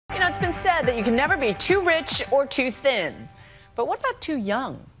You know, it's been said that you can never be too rich or too thin. But what about too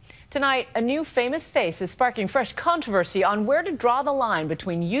young? Tonight, a new famous face is sparking fresh controversy on where to draw the line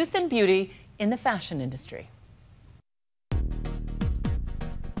between youth and beauty in the fashion industry.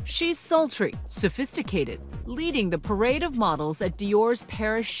 She's sultry, sophisticated, leading the parade of models at Dior's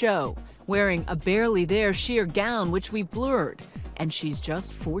Paris show, wearing a barely there sheer gown which we've blurred. And she's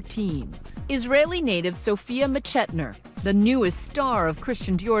just 14. Israeli native Sofia Mechetner, the newest star of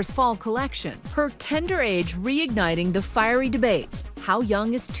Christian Dior's fall collection. Her tender age reigniting the fiery debate. How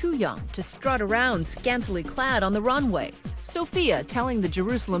young is too young to strut around scantily clad on the runway? Sofia telling the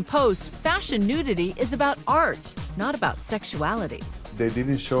Jerusalem Post, fashion nudity is about art, not about sexuality. They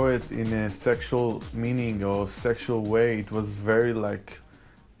didn't show it in a sexual meaning or sexual way. It was very like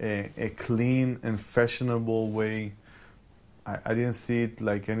a clean and fashionable way. I didn't see it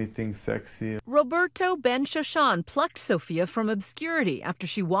like anything sexy. Roberto Ben Shoshan plucked Sofia from obscurity after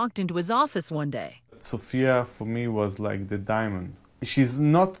she walked into his office one day. Sofia, for me, was like the diamond. She's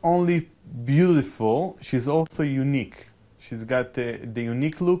not only beautiful, she's also unique. She's got the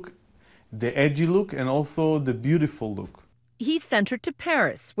unique look, the edgy look, and also the beautiful look. He sent her to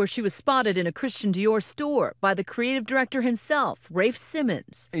Paris, where she was spotted in a Christian Dior store by the creative director himself, Rafe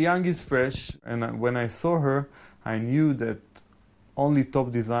Simmons. Young is fresh, and when I saw her, I knew that only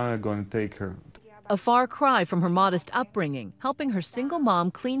top designer are going to take her. A far cry from her modest upbringing, helping her single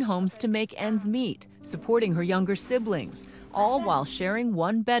mom clean homes to make ends meet, supporting her younger siblings, all while sharing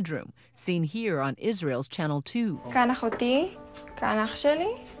one bedroom, seen here on Israel's Channel 2.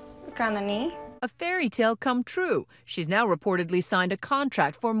 A fairy tale come true. She's now reportedly signed a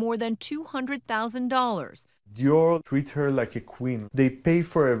contract for more than $200,000. Dior treat her like a queen. They pay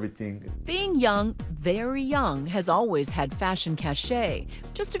for everything. Being young, very young, has always had fashion cachet.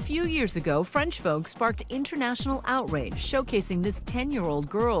 Just a few years ago, French Vogue sparked international outrage, showcasing this 10-year-old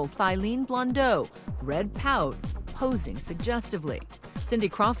girl, Thylene Blondeau, red pout, posing suggestively. Cindy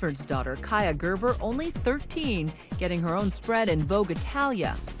Crawford's daughter, Kaya Gerber, only 13, getting her own spread in Vogue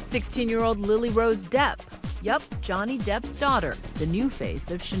Italia. 16-year-old Lily Rose Depp. Yup, Johnny Depp's daughter, the new face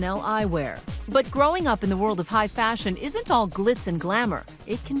of Chanel eyewear. But growing up in the world of high fashion isn't all glitz and glamour.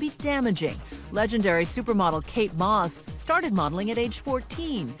 It can be damaging. Legendary supermodel Kate Moss started modeling at age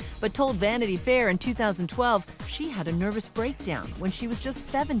 14, but told Vanity Fair in 2012 she had a nervous breakdown when she was just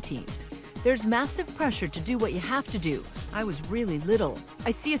 17. There's massive pressure to do what you have to do. I was really little. I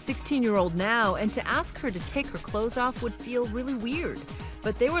see a 16-year-old now, and to ask her to take her clothes off would feel really weird.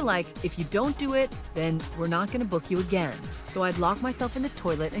 But they were like, if you don't do it, then we're not going to book you again. So I'd lock myself in the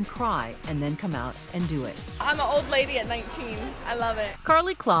toilet and cry, and then come out and do it. I'm an old lady at 19. I love it.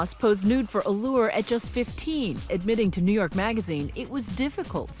 Karlie Kloss posed nude for Allure at just 15, admitting to New York Magazine it was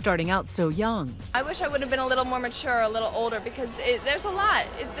difficult starting out so young. I wish I would have been a little more mature, a little older, because there's a lot.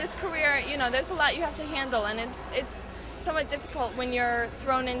 This career, you know, there's a lot you have to handle, and it's somewhat difficult when you're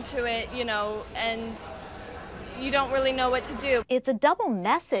thrown into it, you know, and you don't really know what to do. It's a double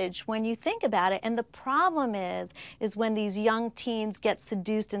message when you think about it, and the problem is when these young teens get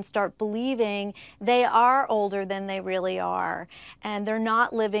seduced and start believing they are older than they really are, and they're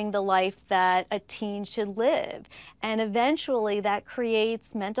not living the life that a teen should live, and eventually that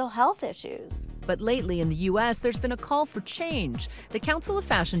creates mental health issues. But lately in the U.S., there's been a call for change. The Council of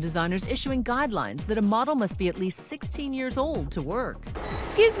Fashion Designers issuing guidelines that a model must be at least 16 years old to work.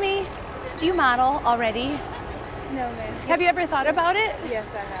 Excuse me, do you model already? No, ma'am. Have you ever thought about it? Yes,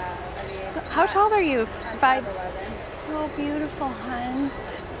 I have. I mean, so, how tall are you? 5'11". So beautiful, hon.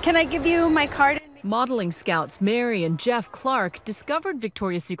 Can I give you my card? Modeling scouts Mary and Jeff Clark discovered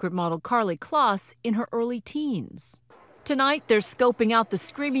Victoria's Secret model Karlie Kloss in her early teens. Tonight, they're scoping out the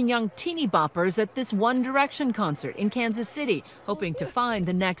screaming young teeny boppers at this One Direction concert in Kansas City, hoping to find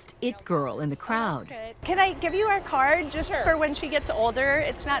the next it girl in the crowd. Can I give you our card just for when she gets older?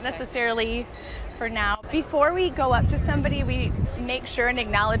 It's not necessarily for now. Before we go up to somebody, we make sure and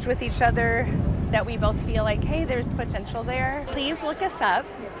acknowledge with each other that we both feel like, hey, there's potential there. Please look us up.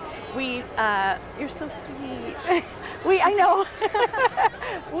 You're so sweet. I know.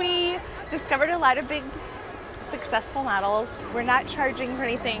 We discovered a lot of big successful models. We're not charging for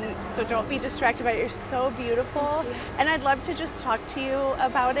anything, so don't be distracted by it. You're so beautiful. And I'd love to just talk to you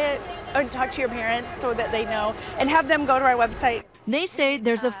about it, or talk to your parents so that they know, and have them go to our website. They say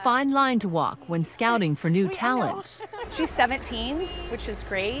there's a fine line to walk when scouting for new talent. She's 17, which is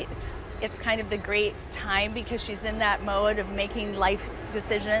great. It's kind of the great time because she's in that mode of making life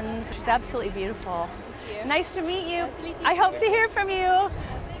decisions. She's absolutely beautiful. Nice to meet you. Nice to meet you. I hope to hear from you.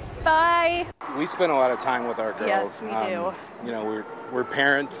 Bye. We spend a lot of time with our girls. Yes, we do. You know, we're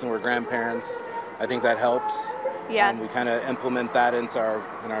parents and we're grandparents. I think that helps. Yes. We kind of implement that into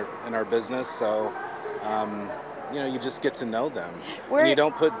our business. So, you know, you just get to know them. And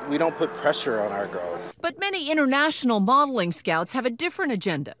we don't put pressure on our girls. But many international modeling scouts have a different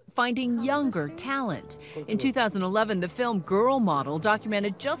agenda, finding younger talent. In 2011, the film Girl Model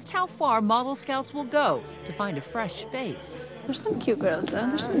documented just how far model scouts will go to find a fresh face. There's some cute girls though.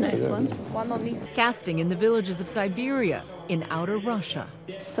 There's some nice ones. Casting in the villages of Siberia, in outer Russia.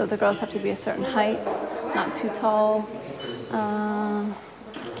 So the girls have to be a certain height, not too tall,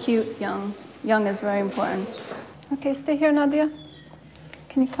 cute, young. Young is very important. Okay, stay here, Nadia.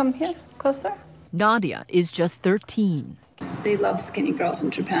 Can you come here, closer? Nadia is just 13. They love skinny girls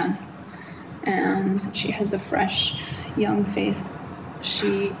in Japan. And she has a fresh, young face.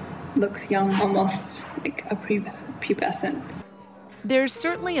 She looks young, almost like a pubescent. There's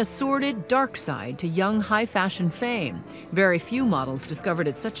certainly a sordid, dark side to young, high-fashion fame. Very few models discovered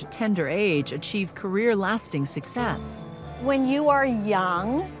at such a tender age achieve career-lasting success. When you are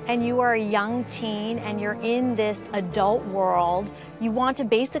young and you are a young teen and you're in this adult world, you want to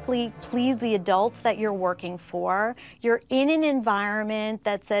basically please the adults that you're working for. You're in an environment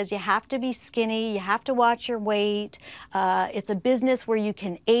that says you have to be skinny, you have to watch your weight. It's a business where you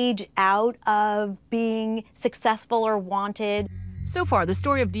can age out of being successful or wanted. So far, the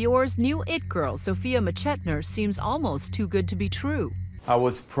story of Dior's new it girl, Sofia Mechetner, seems almost too good to be true. I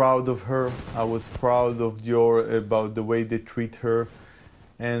was proud of her. I was proud of Dior about the way they treat her.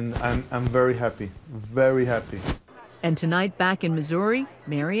 And I'm very happy, very happy. And tonight, back in Missouri,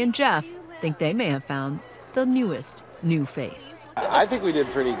 Mary and Jeff think they may have found the newest new face. I think we did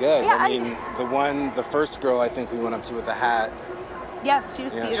pretty good. Yeah, I mean, the first girl I think we went up to with the hat. Yes, she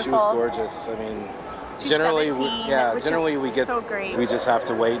was beautiful. She was gorgeous. I mean, She's generally, 17. We just have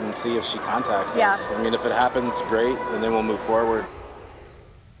to wait and see if she contacts us. I mean, if it happens, great, and then we'll move forward.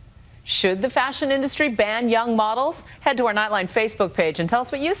 Should the fashion industry ban young models? Head to our Nightline Facebook page and tell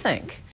us what you think.